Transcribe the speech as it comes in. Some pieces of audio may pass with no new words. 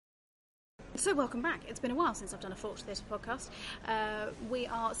So welcome back. It's been a while since I've done a Forked Theatre podcast. We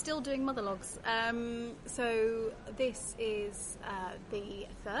are still doing Motherlogues. So this is the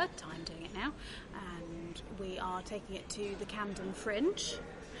third time doing it now, and we are taking it to the Camden Fringe.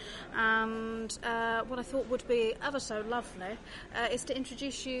 And what I thought would be ever so lovely is to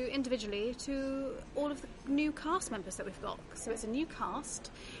introduce you individually to all of the new cast members that we've got. So it's a new cast,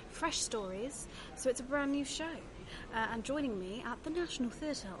 fresh stories, so it's a brand new show. And joining me at the National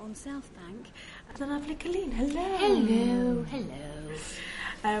Theatre on Southbank, the lovely Colleen. Hello.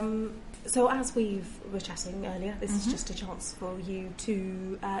 Hello. So as we were chatting earlier, this is just a chance for you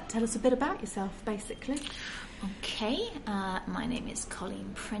to tell us a bit about yourself, basically. Okay, my name is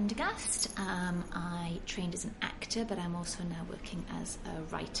Colleen Prendergast. I trained as an actor, but I'm also now working as a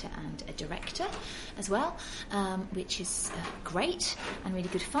writer and a director as well, which is great and really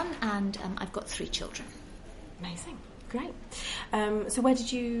good fun, and I've got 3 children. Amazing, great. So where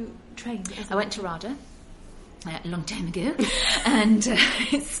did you train? I went to RADA a long time ago, and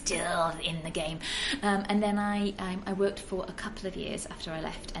still in the game. And then I worked for a couple of years after I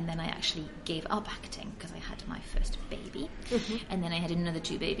left, and then I actually gave up acting because I had my first baby, and then I had another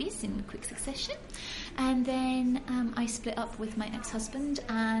 2 babies in quick succession. And then I split up with my ex-husband,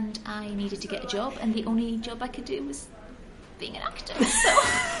 and I needed to get a job, and the only job I could do was being an actor.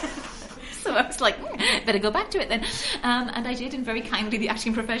 So I was like, better go back to it then. And I did, and very kindly the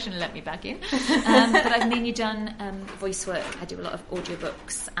acting profession let me back in. But I've mainly done voice work. I do a lot of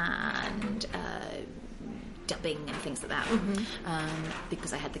audiobooks and dubbing and things like that,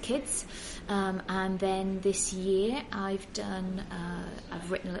 because I had the kids. And then this year I've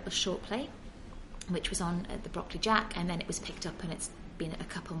written a little short play, which was on the Broccoli Jack, and then it was picked up, and it's been a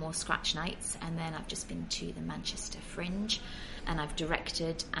couple more scratch nights, and then I've just been to the Manchester Fringe, and I've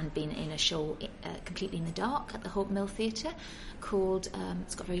directed and been in a show completely in the dark at the Hope Mill Theatre called,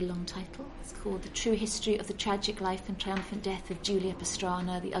 it's got a very long title, it's called The True History of the Tragic Life and Triumphant Death of Julia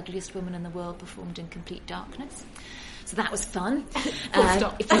Pastrana, the ugliest woman in the world, performed in complete darkness. So that was fun. Full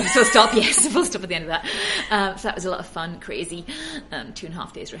stop. Full stop, yes, full stop at the end of that. So that was a lot of fun, crazy,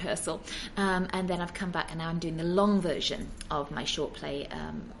 2.5 days rehearsal. And then I've come back, and now I'm doing the long version of my short play.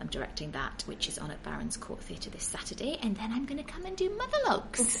 I'm directing that, which is on at Barron's Court Theatre this Saturday. And then I'm going to come and do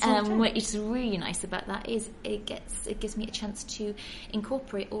Motherlogues. What is really nice about that is it gives me a chance to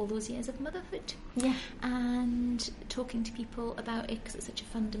incorporate all those years of motherhood. Yeah. And talking to people about it, because it's such a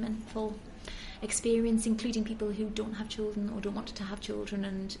fundamental experience, including people who don't have children or don't want to have children,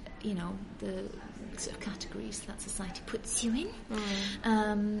 and the sort of categories that society puts you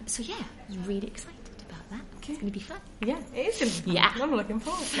in. So yeah, I'm really excited about that. Okay. It's going to be fun. Yeah, it is going to be fun. Yeah, I'm looking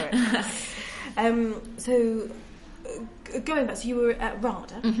forward to it. So going back, so you were at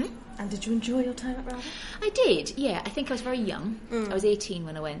RADA, and did you enjoy your time at RADA? I did, yeah. I think I was very young. I was 18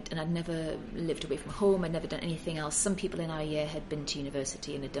 when I went, and I'd never lived away from home. I'd never done anything else. Some people in our year had been to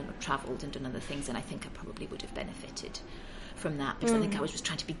university and had travelled and done other things, and I think I probably would have benefited from that, because I think I was just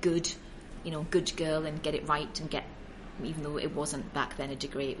trying to be good, good girl, and get it right, and get, even though it wasn't back then a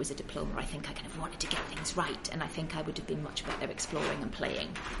degree, it was a diploma. I think I kind of wanted to get things right, and I think I would have been much better exploring and playing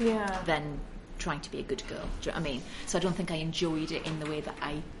than trying to be a good girl. Do you know what I mean? So I don't think I enjoyed it in the way that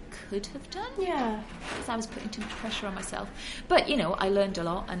I could have done. Yeah. Because I was putting too much pressure on myself. But, I learned a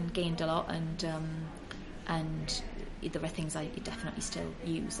lot and gained a lot, and there are things I definitely still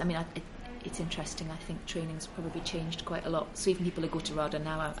use. I mean, it's interesting. I think training's probably changed quite a lot. So even people who go to RADA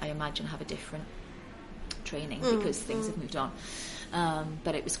now, I imagine, have a different training because things have moved on.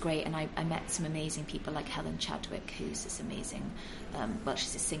 But it was great, and I met some amazing people like Helen Chadwick, who's this amazing,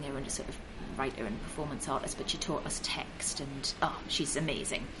 she's a singer and a sort of writer and performance artist, but she taught us text, and she's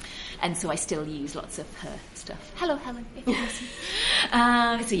amazing. And so I still use lots of her stuff. Hello, Helen, if you listen.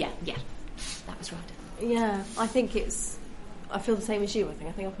 So yeah, that was RADA. Yeah, I feel the same as you. I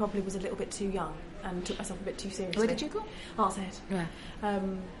think I probably was a little bit too young and took myself a bit too seriously. Where did you go? Arts Ed. Yeah.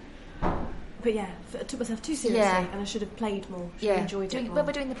 But yeah, I took myself too seriously, and I should have played more. Should have enjoyed it more. But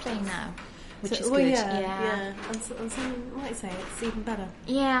we're doing the play now, which is well, good. Yeah. And some might say it's even better.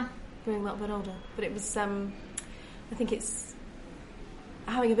 Yeah. Being a little bit older, but it was. I think it's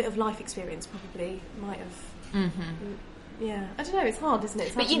having a bit of life experience probably might have. Yeah, I don't know. It's hard, isn't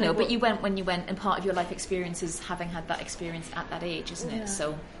it? But you went when you went, and part of your life experience is having had that experience at that age, isn't it?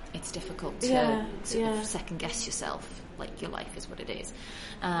 So it's difficult to sort of second guess yourself. Like, your life is what it is.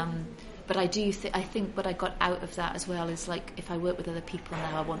 But I think what I got out of that as well is, like, if I work with other people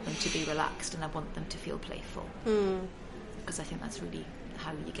now, I want them to be relaxed and I want them to feel playful. Because I think that's really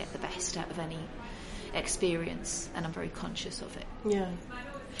how you get the best out of any experience, and I'm very conscious of it. Yeah.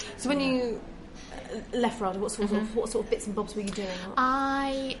 So when you left RADA, what sort of bits and bobs were you doing?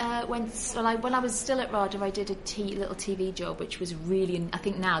 I when I was still at RADA, I did a little TV job, which was really. I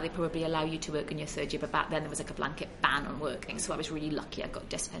think now they probably allow you to work in your third year, but back then there was like a blanket ban on working. So I was really lucky. I got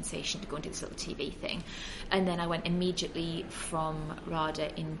dispensation to go and do this little TV thing, and then I went immediately from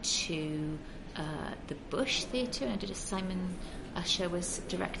RADA into the Bush Theatre, and I did a Simon Usher was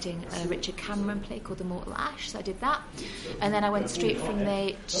directing a Richard Cameron play called The Mortal Ash, so I did that. And then I went straight from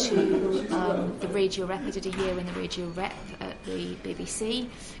there to the Radio Rep. I did a year in the Radio Rep at the BBC,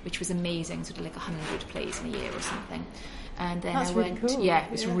 which was amazing. So I did like 100 plays in a year or something. And then That's I really went, cool. yeah,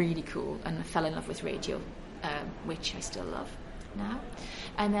 it was really cool. And I fell in love with radio, which I still love now.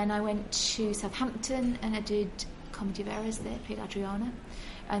 And then I went to Southampton and I did Comedy of Errors there, played Adriana.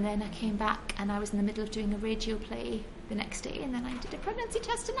 And then I came back and I was in the middle of doing a radio play the next day, and then I did a pregnancy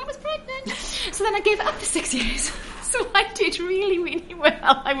test and I was pregnant. So then I gave it up for 6 years. So I did really, really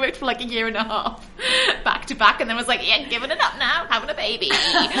well. I worked for like a year and a half back to back, and then was like, yeah, giving it up now, having a baby.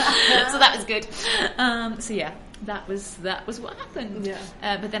 So that was good. So yeah, that was what happened.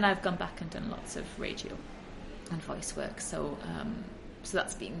 Yeah. But then I've gone back and done lots of radio and voice work. So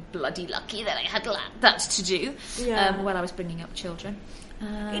that's been bloody lucky that I had that to do while I was bringing up children.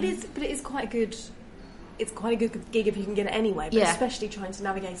 It is quite a good. It's quite a good gig if you can get it anyway, but especially trying to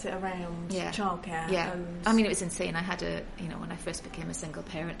navigate it around childcare. Yeah, and I mean, it was insane. I had when I first became a single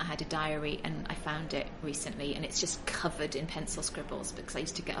parent, I had a diary, and I found it recently, and it's just covered in pencil scribbles because I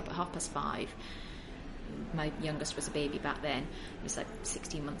used to get up at 5:30. My youngest was a baby back then. He was like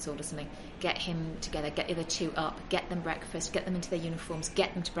 16 months old or something. Get him together, get the other two up, get them breakfast, get them into their uniforms,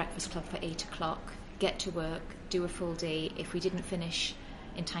 get them to breakfast club for 8 o'clock, get to work, do a full day. If we didn't finish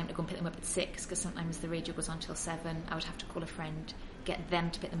in time to go and pick them up at 6, because sometimes the radio goes on till 7, I would have to call a friend, get them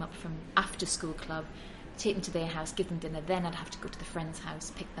to pick them up from after school club, take them to their house, give them dinner, then I'd have to go to the friend's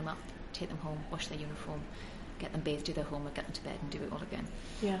house, pick them up, take them home, wash their uniform, get them bathed, do their homework, get them to bed and do it all again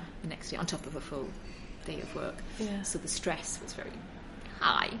the next day, on top of a full day of work. So the stress was very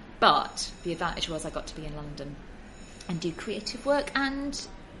high, but the advantage was I got to be in London and do creative work and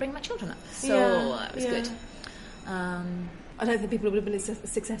bring my children up, so it was good. I don't think people would have been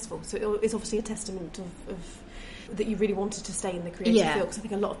successful. So it's obviously a testament of that you really wanted to stay in the creative field. Because I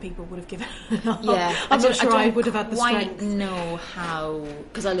think a lot of people would have given up. I'm not sure I would have had the strength. Quite know how,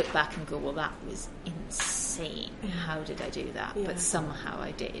 because I look back and go, well, that was insane. How did I do that? But somehow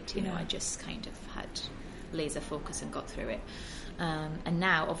I did. You know, I just kind of had laser focus and got through it. And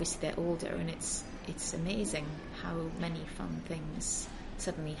now, obviously, they're older, and it's amazing how many fun things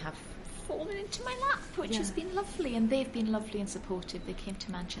suddenly have fallen into my lap, which has been lovely, and they've been lovely and supportive. They came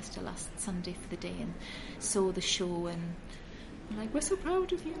to Manchester last Sunday for the day and saw the show, and were like, we're so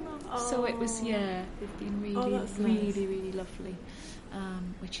proud of you, Mum. So it was, they've been really, really lovely,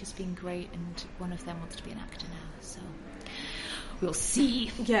 which has been great, and one of them wants to be an actor now, so we'll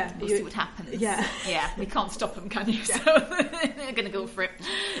see. We'll see what happens. We can't stop them, can you? So they're going to go for it.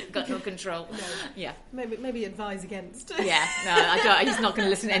 Got no control. Maybe advise against. I don't. He's not going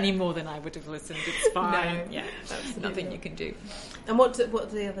to listen any more than I would have listened. It's fine. There's nothing you can do. And what are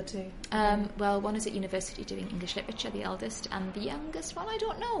the other two? Well, one is at university doing English literature, the eldest, and the youngest one, I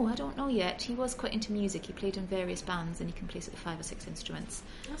don't know yet. He was quite into music. He played in various bands, and he can play sort of 5 or 6 instruments.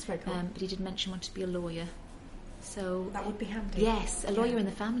 That's very cool. But he did mention wanting to be a lawyer. So that would be handy. Yes, a lawyer in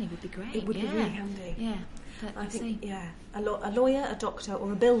the family would be great. It would be really handy. Yeah, but I think a lawyer, a doctor,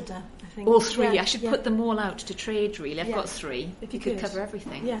 or a builder. I think all three. I should put them all out to trade. Really, I've got 3. If you could cover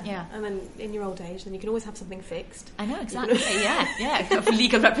everything. And then in your old age, then you can always have something fixed. I know exactly. Of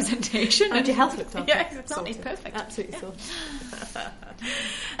legal representation and your health looked after. Yeah, exactly. Perfect. Absolutely.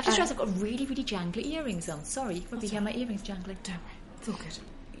 I just realised I've got really, really jangly earrings on. Sorry, you probably hear my earrings jangling. Don't worry, it's all good.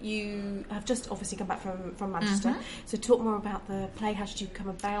 You have just obviously come back from Manchester, so talk more about the play. How did you come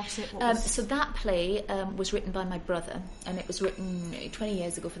about it? So that play was written by my brother, and it was written 20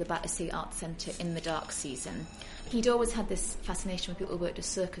 years ago for the Battersea Arts Centre in the dark season. He'd always had this fascination with people who worked as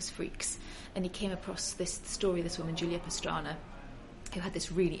circus freaks, and he came across this story of this woman, Julia Pastrana, who had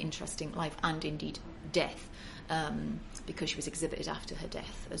this really interesting life and indeed death, because she was exhibited after her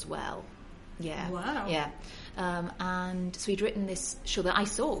death as well. Wow. And so he'd written this show that I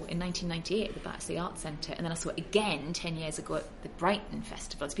saw in 1998 at the Battersea Arts Centre, and then I saw it again 10 years ago at the Brighton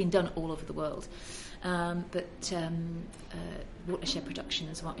Festival. It's been done all over the world. But Watershed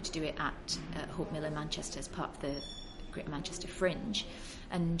Productions wanted to do it at Hope Mill in Manchester as part of the Greater Manchester Fringe.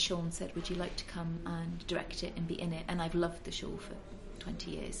 And Sean said, would you like to come and direct it and be in it? And I've loved the show for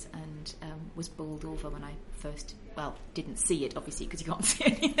 20 years and was bowled over when I first, didn't see it, obviously, because you can't see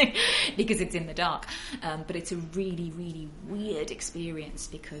anything because it's in the dark. But it's a really, really weird experience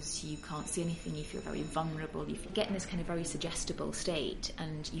because you can't see anything. You feel very vulnerable. You get in this kind of very suggestible state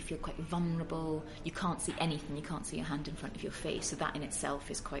and you feel quite vulnerable. You can't see anything. You can't see your hand in front of your face. So that in itself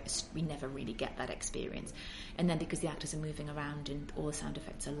is we never really get that experience. And then because the actors are moving around and all the sound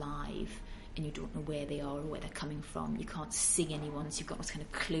effects are live, and you don't know where they are or where they're coming from. You can't see anyone, so you've got no kind of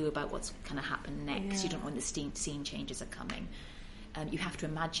clue about what's going to happen next. Yeah. You don't know when the scene changes are coming. You have to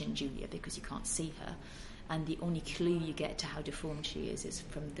imagine Julia because you can't see her. And the only clue you get to how deformed she is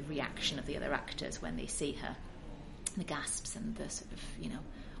from the reaction of the other actors when they see her. The gasps and the sort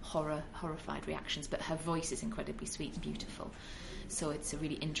of, horrified reactions. But her voice is incredibly sweet and beautiful. So it's a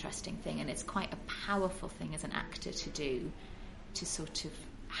really interesting thing. And it's quite a powerful thing as an actor to do, to sort of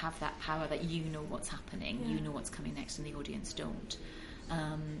have that power that you know what's happening, you know what's coming next, and the audience don't.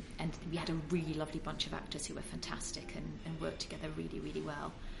 And we had a really lovely bunch of actors who were fantastic and worked together really, really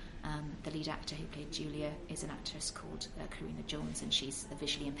well. The lead actor who played Julia is an actress called Karina Jones, and she's a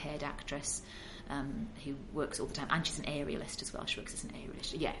visually impaired actress who works all the time, and she's an aerialist as well. She works as an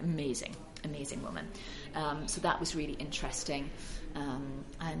aerialist. Yeah, amazing woman. So that was really interesting.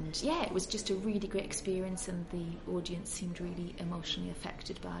 And yeah, it was just a really great experience, and the audience seemed really emotionally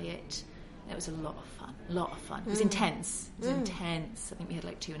affected by it. It was a lot of fun. It was intense. Intense. I think we had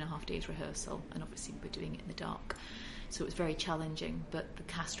 2.5 days rehearsal, and obviously we were doing it in the dark. So it was very challenging, but the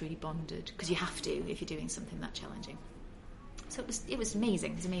cast really bonded, because you have to if you're doing something that challenging. So it was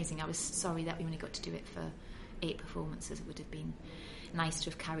amazing. It was amazing. I was sorry that we only got to do it for 8 performances. It would have been nice to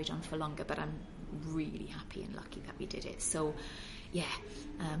have carried on for longer, but I'm really happy and lucky that we did it. So yeah,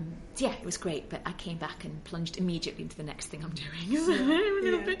 it was great. But I came back and plunged immediately into the next thing I'm doing. So I'm a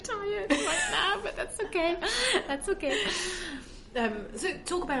little bit tired right now, but that's okay. That's okay. So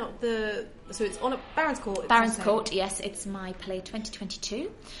talk about so it's on at Baron's Court. Baron's Court, yes. It's my play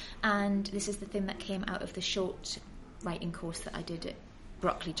 2022, and this is the thing that came out of the short writing course that I did at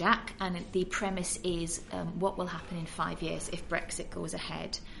Brockley Jack, and the premise is what will happen in 5 years if Brexit goes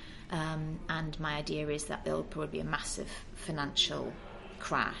ahead. And my idea is that there'll probably be a massive financial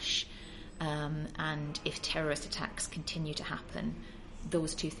crash, and if terrorist attacks continue to happen,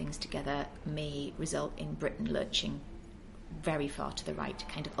 those two things together may result in Britain lurching very far to the right,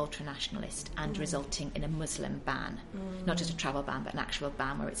 kind of ultra-nationalist, and resulting in a Muslim ban. Not just a travel ban, but an actual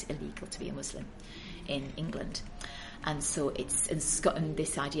ban where it's illegal to be a Muslim in England. And so it's in Scotland,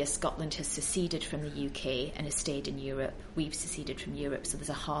 this idea Scotland has seceded from the UK and has stayed in Europe. We've seceded from Europe, so there's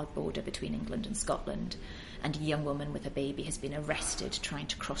a hard border between England and Scotland. And a young woman with a baby has been arrested trying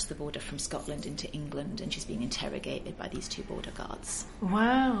to cross the border from Scotland into England, and she's being interrogated by these 2 border guards.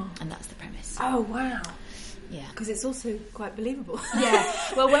 Wow. And that's the premise. Oh, wow. Yeah. Because it's also quite believable. Yeah.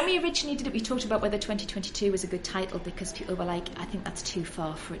 Well, when we originally did it, we talked about whether 2022 was a good title, because people were like, I think that's too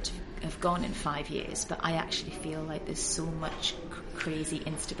far for it to have gone in 5 years. But I actually feel like there's so much crazy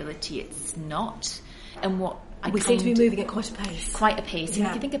instability. It's not. And what we seem to be moving at quite a pace. Quite a pace. Yeah. And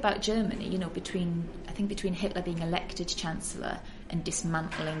if you think about Germany, between Hitler being elected Chancellor and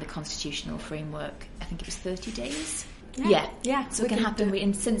dismantling the constitutional framework, I think it was 30 days. Yeah. So it can happen.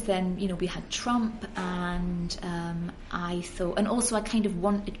 And since then, we had Trump, and I thought, and also I kind of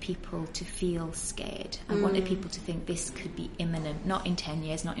wanted people to feel scared. I wanted people to think this could be imminent, not in 10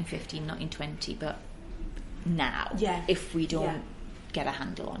 years, not in 15, not in 20, but now. Yeah. If we don't get a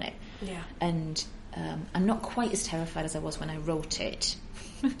handle on it. Yeah. And I'm not quite as terrified as I was when I wrote it.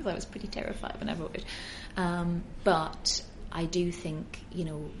 I was pretty terrified when I wrote it. But I do think,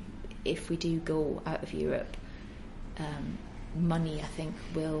 if we do go out of Europe, money, I think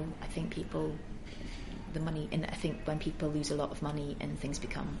when people lose a lot of money and things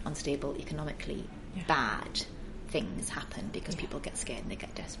become unstable economically, bad things happen because people get scared and they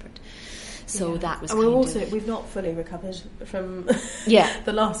get desperate. So that was we've not fully recovered from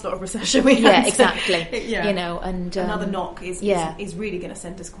the last lot of recession we had. Yeah, exactly. And another knock is really going to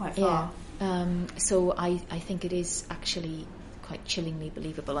send us quite far. So I think it is actually quite chillingly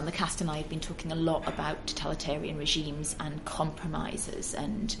believable, and the cast and I have been talking a lot about totalitarian regimes and compromises,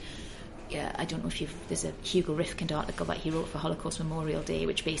 and I don't know if there's a Hugo Rifkind article that he wrote for Holocaust Memorial Day,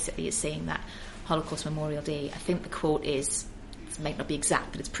 which basically is saying that Holocaust Memorial Day, I think the quote is, it might not be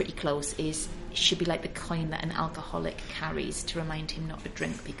exact, but it's pretty close, is should be like the coin that an alcoholic carries to remind him not to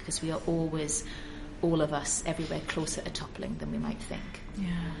drink, because we are always, all of us, everywhere closer to toppling than we might think. Yeah,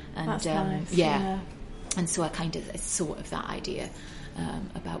 and that's nice. And so I sort of that idea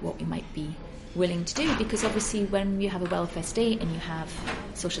about what we might be willing to do, because obviously when you have a welfare state and you have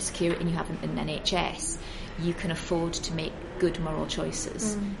social security and you have an NHS, you can afford to make good moral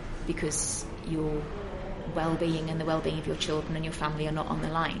choices because your well-being and the well-being of your children and your family are not on the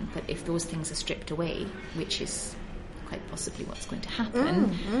line. But if those things are stripped away, which is quite possibly what's going to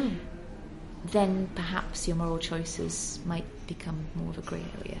happen, then perhaps your moral choices might become more of a grey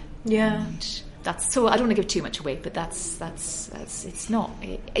area. Yeah. And that's, so I don't want to give too much away, but that's it's not.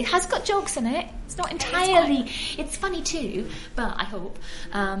 It has got jokes in it. It's not entirely. It's funny too, but I hope.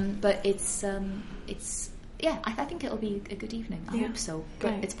 But it's. Yeah, I think it'll be a good evening. I hope so.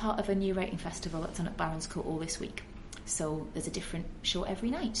 But it's part of a new writing festival that's on at Barons Court all this week. So there's a different show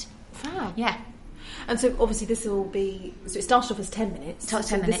every night. Fab. Yeah. And so obviously this will be... So it started off as 10 minutes. Starts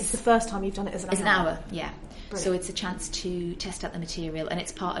 10 minutes. This is the first time you've done it as an hour. As an hour, yeah. Brilliant. So it's a chance to test out the material, and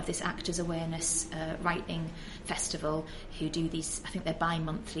it's part of this Actors Awareness Writing Festival, who do these, I think they're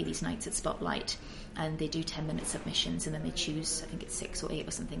bi-monthly, these nights at Spotlight, and they do 10-minute submissions, and then they choose, I think it's 6 or 8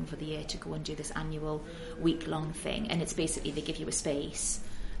 or something for the year to go and do this annual week-long thing. And it's basically, they give you a space,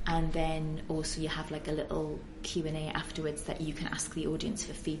 and then also you have like a little Q&A afterwards that you can ask the audience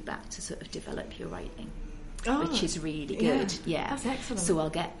for feedback to sort of develop your writing. Which is really good. Yeah, that's excellent. So I'll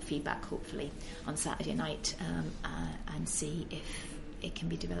get feedback hopefully on Saturday night and see if it can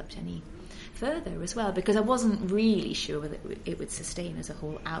be developed any further as well, because I wasn't really sure whether it would sustain as a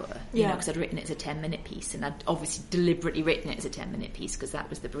whole hour, you know, because I'd written it as a 10-minute piece, and I'd obviously deliberately written it as a 10-minute piece because that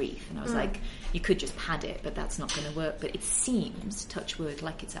was the brief, and I was like, you could just pad it, but that's not going to work. But it seems, touch wood,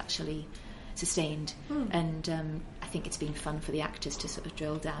 like it's actually sustained, and I think it's been fun for the actors to sort of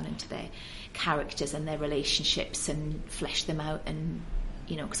drill down into their characters and their relationships and flesh them out, and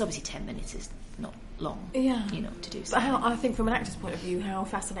you know, because obviously 10 minutes is not long, you know, to do so. But I think from an actor's point of view, how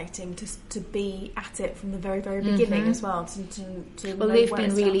fascinating to be at it from the very, very beginning as well. Well, they've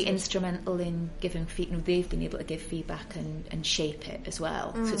been really instrumental in giving feedback. They've been able to give feedback and shape it as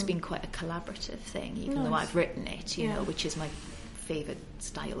well. So it's been quite a collaborative thing, even though I've written it, you know, which is my favourite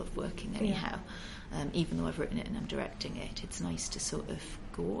style of working anyhow. Even though I've written it and I'm directing it, it's nice to sort of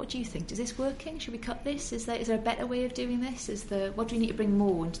go, what do you think? Is this working? Should we cut this? Is there a better way of doing this? What do we need to bring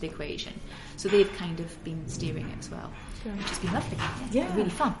more into the equation? So they've kind of been steering it as well, which has been lovely. Yeah, really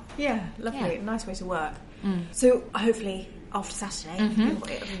fun. Yeah, lovely. Yeah. Nice way to work. So hopefully after Saturday it'll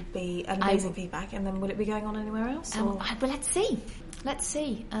be amazing feedback, and then will it be going on anywhere else? Well, let's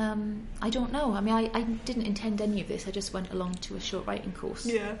see. I don't know. I mean, I didn't intend any of this. I just went along to a short writing course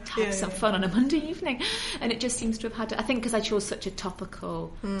to have some fun on a Monday evening, and it just seems to have had, I think because I chose such a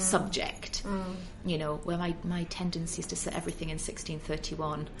topical subject, you know, where my tendency is to set everything in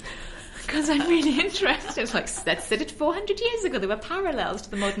 1631 because I'm really interested. It's like, let's set it 400 years ago. There were parallels to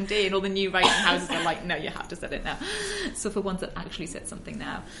the modern day, and all the new writing houses are like, no, you have to set it now. So for ones that actually set something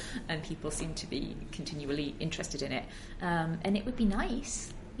now, and people seem to be continually interested in it, and it would be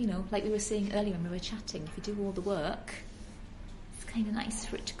nice, you know, like we were saying earlier when we were chatting, if you do all the work, it's kind of nice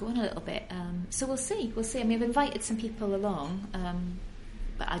for it to go on a little bit. So we'll see. I mean, I've invited some people along,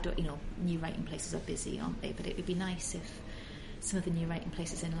 but I don't, you know, new writing places are busy, aren't they? But it would be nice if some of the new writing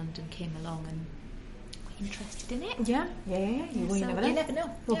places in London came along and were interested in it. Yeah. You never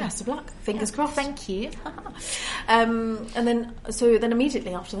know. Well, best of luck. Fingers crossed. Thank you. And then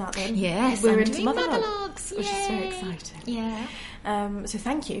immediately after that, then we're into Motherlogues, which is very exciting. Yeah. So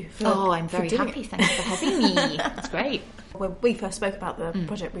thank you. I'm very happy. Thanks for having me. That's great. When we first spoke about the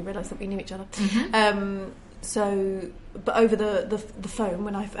project, we realised that we knew each other. But over the phone,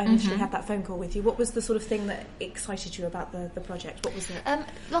 when I initially had that phone call with you, what was the sort of thing that excited you about the project? What was it?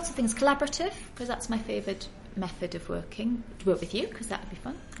 Lots of things. Collaborative, because that's my favourite method of working. To work with you, because that would be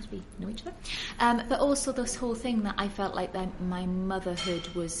fun, because we know each other. But also this whole thing that I felt like that my motherhood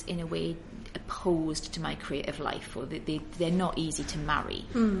was, in a way, opposed to my creative life, or they're not easy to marry,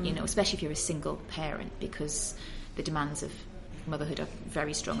 you know, especially if you're a single parent, because the demands of motherhood are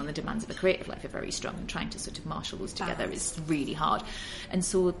very strong and the demands of a creative life are very strong, and trying to sort of marshal those together is really hard. And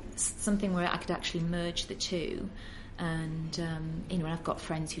so something where I could actually merge the two, and you know, I've got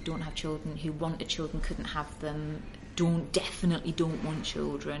friends who don't have children, who wanted children, couldn't have them, definitely don't want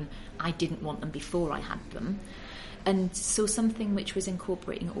children. I didn't want them before I had them. And so something which was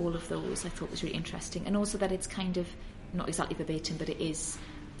incorporating all of those I thought was really interesting, and also that it's kind of not exactly verbatim, but it is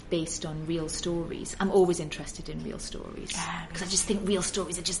based on real stories. I'm always interested in real stories, because I just think real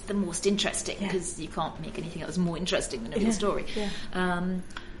stories are just the most interesting, because you can't make anything else more interesting than a real story.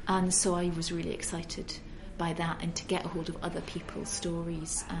 And so I was really excited by that, and to get a hold of other people's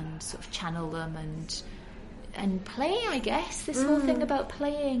stories and sort of channel them and play, I guess. This whole thing about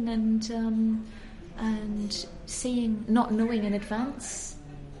playing and seeing, not knowing in advance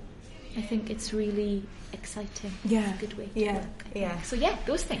I think it's really exciting. Yeah. It's a good way to work. Yeah. So yeah,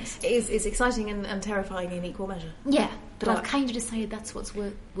 those things. It's exciting and terrifying in equal measure. Yeah, but I've kind of decided that's what's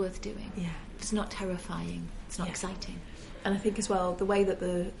worth doing. Yeah. It's not terrifying. It's not exciting. And I think as well, the way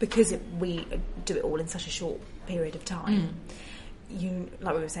that because we do it all in such a short period of time, you,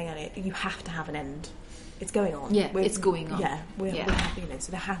 like we were saying earlier, you have to have an end. It's going on. Yeah, it's going on. Yeah, we're happy,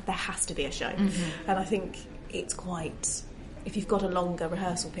 so there has to be a show. Mm-hmm. And I think it's quite... If you've got a longer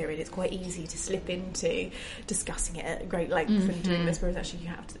rehearsal period, it's quite easy to slip into discussing it at great length and doing this. Whereas actually,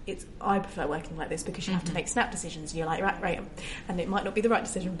 I prefer working like this because you have to make snap decisions. And you're like, right, and it might not be the right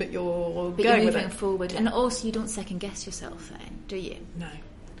decision, but you're going with it forward. Yeah. And also, you don't second guess yourself, then, do you? No.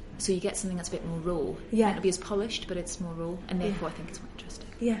 So you get something that's a bit more raw. Yeah, it'll be as polished, but it's more raw, and therefore I think it's more interesting.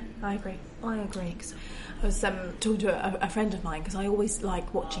 Yeah, I agree. I was talking to a friend of mine because I always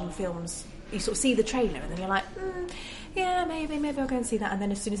like watching films. You sort of see the trailer and then you're like, yeah, maybe I'll go and see that. And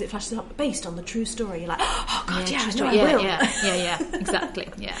then as soon as it flashes up, based on the true story, you're like, oh God, I will. Yeah, exactly.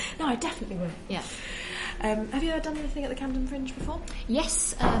 Yeah. No, I definitely will. Yeah. Have you ever done anything at the Camden Fringe before?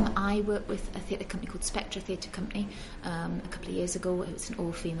 Yes, I worked with a theatre company called Spectre Theatre Company a couple of years ago. It was an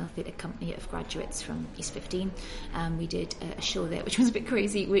all-female theatre company of graduates from East 15. We did a show there, which was a bit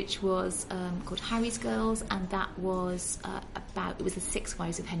crazy, which was called Harry's Girls, and that was it was the 6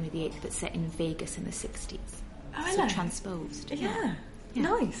 Wives of Henry VIII, but set in Vegas in the 60s. Oh, hello. So transposed. Yeah.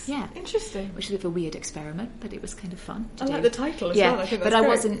 Nice. Yeah. Interesting. Which was a bit of a weird experiment, but it was kind of fun to do. I like the title as well. I think that's but great. I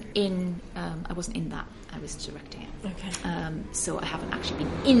wasn't in that. I was directing it. Okay. So I haven't actually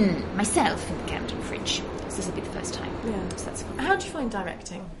been in myself in the Camden Fringe. So this will be the first time. Yeah. So that's fun. How do you find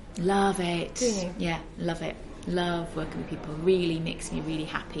directing? Love it. Do you? Yeah, love it. Love working with people. Really makes me really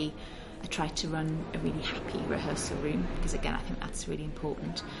happy. I try to run a really happy rehearsal room because, again, I think that's really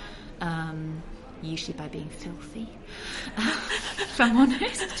important. Usually by being filthy, if I'm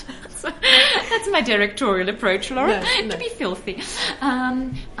honest. So that's my directorial approach, Laura, to be filthy.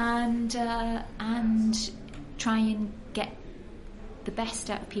 And try and get the best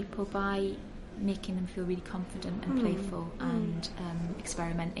out of people by making them feel really confident and playful and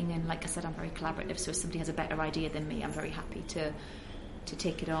experimenting. And like I said, I'm very collaborative, so if somebody has a better idea than me, I'm very happy to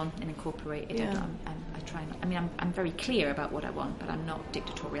take it on and incorporate it. Yeah. I try not. I mean, I'm very clear about what I want, but I'm not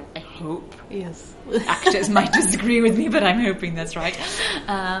dictatorial. I hope. Yes. Actors might disagree with me, but I'm hoping that's right.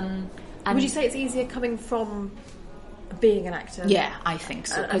 Would you say it's easier coming from being an actor? Yeah, I think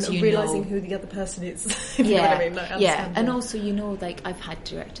so. Because you realising who the other person is. If you know what I mean? Like, and also, like I've had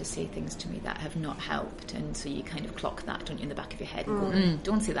directors say things to me that have not helped, and so you kind of clock that, don't you, in the back of your head and go,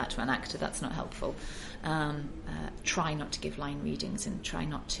 don't say that to an actor, that's not helpful. Try not to give line readings and try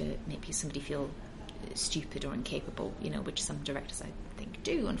not to make somebody feel stupid or incapable, which some directors I think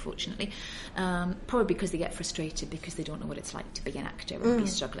do, unfortunately, probably because they get frustrated because they don't know what it's like to be an actor and be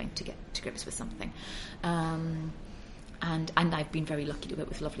struggling to get to grips with something. And I've been very lucky to work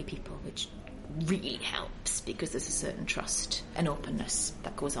with lovely people, which really helps because there's a certain trust and openness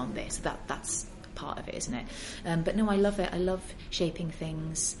that goes on there. So that's part of it, isn't it? But no, I love it. I love shaping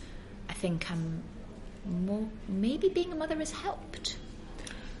things. I think maybe being a mother has helped.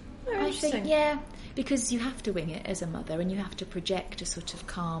 Oh, I think, because you have to wing it as a mother and you have to project a sort of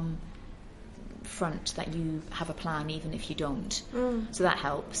calm front that you have a plan even if you don't, so that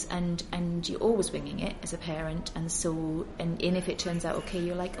helps, and you're always winging it as a parent, and if it turns out okay,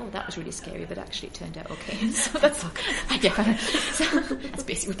 you're like, oh, that was really scary, but actually it turned out okay. So that's so that's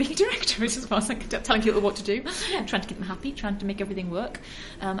basically being a director, as far as like telling people what to do, trying to keep them happy, trying to make everything work,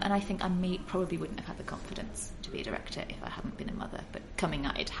 and I think I probably wouldn't have had the confidence to be a director if I hadn't been a mother, but coming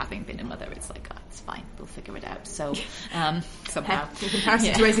at it having been a mother, it's like, oh, it's fine, we'll figure it out. So somehow in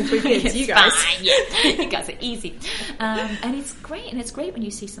comparison to raising 3 kids, you guys you guys are easy, and it's great when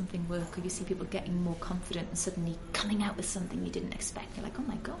you see something work, or you see people getting more confident and suddenly coming out with something you didn't expect. You're like, oh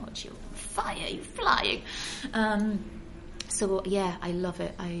my god, you're on fire, you're flying. So yeah, I love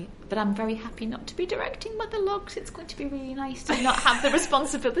it. But I'm very happy not to be directing MOTHERLOGUES. It's going to be really nice to not have the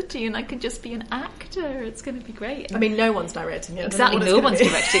responsibility, and I can just be an actor. It's going to be great. I mean, no one's directing it. Exactly, no one's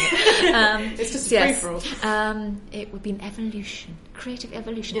directing it. It's just free for all. It would be an evolution, creative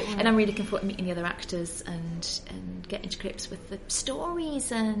evolution, and I'm really looking forward to meeting the other actors and getting to grips with the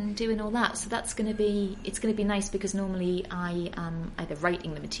stories and doing all that. So it's going to be nice, because normally I am either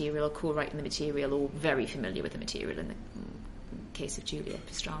writing the material or co-writing the material or very familiar with the material in the case of Julia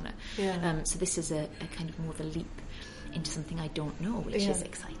Pastrana. So this is a kind of more of a leap into something I don't know, which is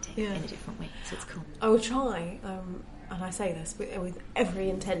exciting in a different way. So it's cool. I will try. and I say this with every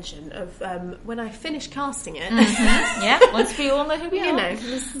intention of when I finish casting it. Yeah, once we all know who we are. You know,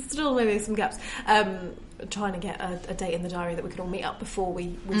 there's still maybe some gaps. Trying to get a date in the diary that we can all meet up before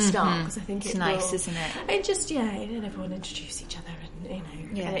we start, because I think it's nice, isn't it? It just and everyone introduce each other,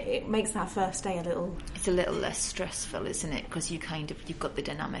 and it makes that first day a little. It's a little less stressful, isn't it? Because you've got the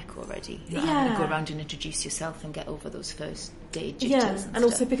dynamic already. You're not having to go around and introduce yourself and get over those first day jitters. And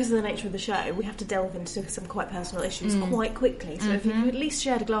also because of the nature of the show, we have to delve into some quite personal issues quite quickly. So if you at least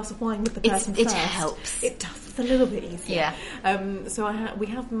shared a glass of wine with the person first, it helps. It does. It's a little bit easier. Yeah. So we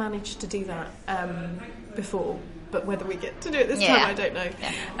have managed to do that before, but whether we get to do it this time, I don't know.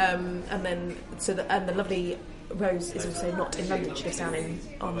 Yeah. And then the lovely Rose is also not in London. She lives down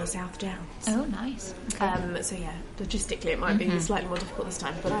on the South Downs. Oh, nice. Okay. So logistically it might be slightly more difficult this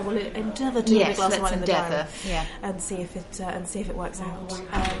time, but I will endeavour to do a glass of wine in the diary and see if it works out.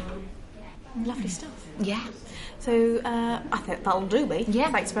 Lovely stuff. Yeah. So I think that'll do me.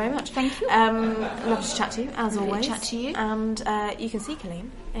 Yeah. Thanks very much. Thank you. Lovely to chat to you, as always. Chat to you. And you can see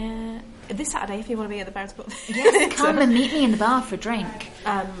Colleen this Saturday if you want to be at the Barons Court. Yes, come and meet me in the bar for a drink.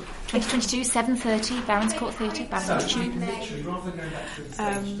 2022, 7:30, Barons Court Theatre, Barons Tube.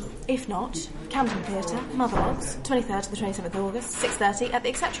 If not, Camden Theatre, Motherlogues, 23rd to the 27th of August, 6:30 at the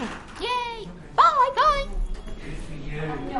Etc. Yay! Bye! Bye!